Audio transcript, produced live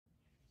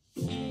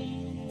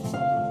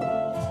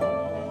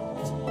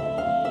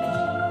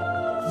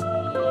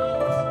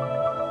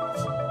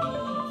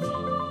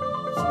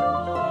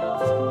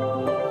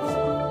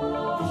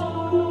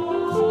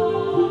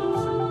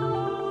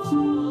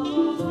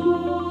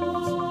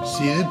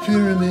See the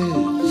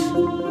pyramids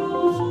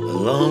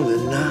along the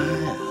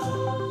Nile.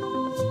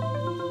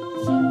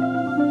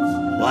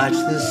 Watch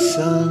the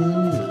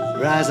sun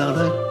rise on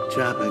a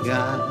tropic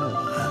isle.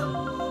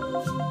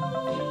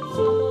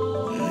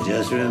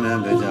 Just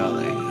remember,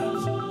 darling,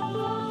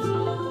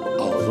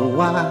 all the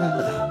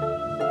while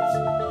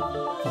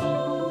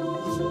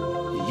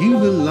you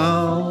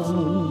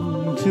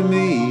belong to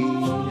me.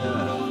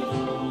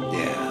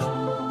 Yeah.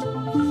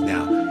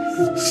 Now,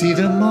 see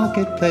the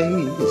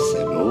marketplace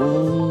and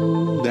old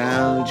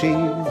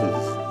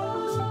Algiers.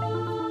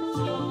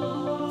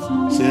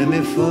 Send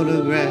me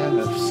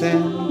photographs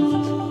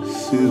and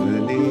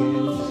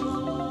souvenirs.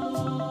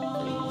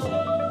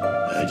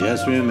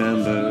 Just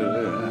remember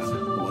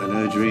when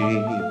a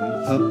dream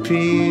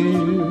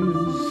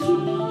appears,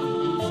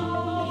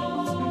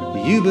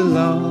 you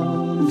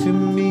belong to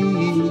me.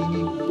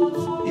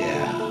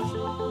 Yeah,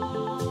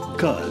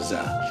 'cause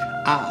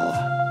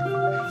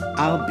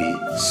I'll be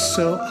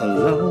so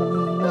alone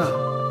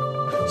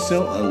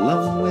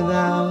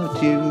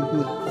without you.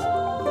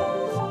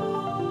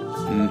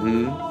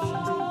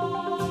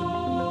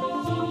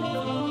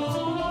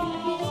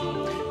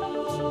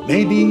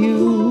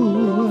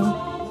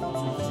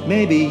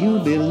 Maybe you'll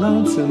be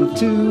lonesome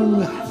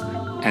too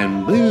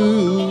and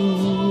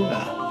blue.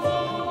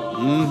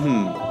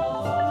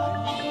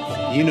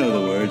 You know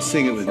the words,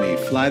 sing it with me.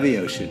 Fly the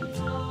ocean.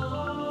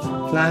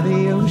 Fly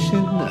the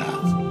ocean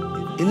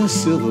in a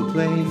silver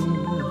plane.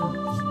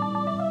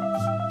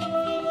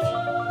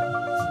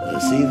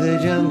 See the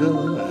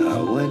jungle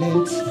when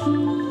it's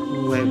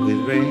wet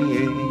with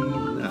rain.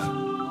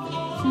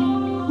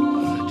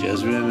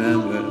 Just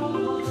remember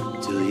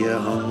till you're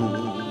home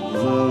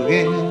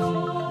again.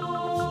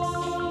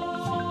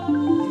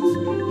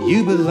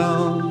 You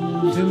belong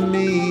to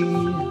me.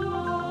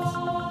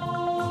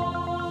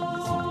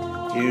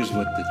 Here's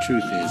what the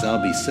truth is.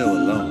 I'll be so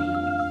alone.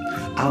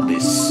 I'll be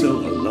so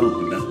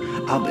alone.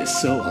 I'll be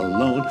so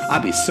alone.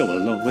 I'll be so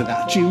alone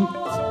without you.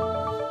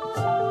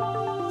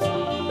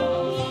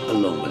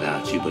 Alone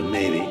without you, but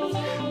maybe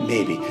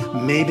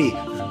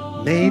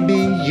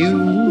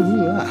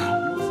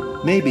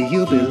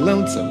you'll be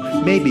lonesome.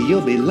 Maybe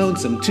you'll be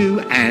lonesome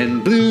too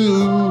and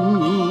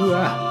blue.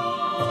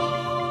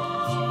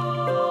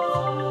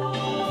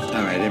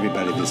 All right,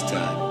 everybody, this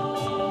time.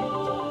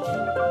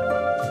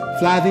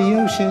 Fly the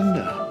ocean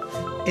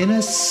in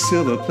a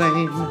silver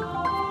plane.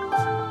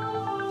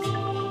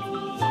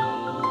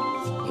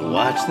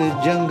 Watch the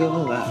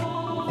jungle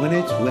when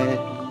it's wet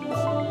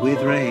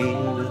with rain.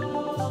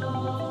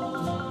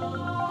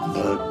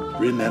 But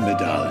remember,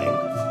 darling,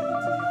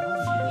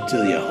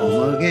 till you're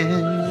home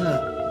again,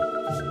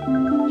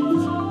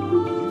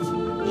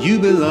 you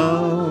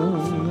belong,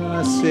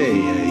 I say,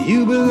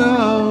 you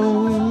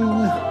belong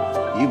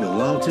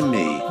to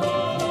me.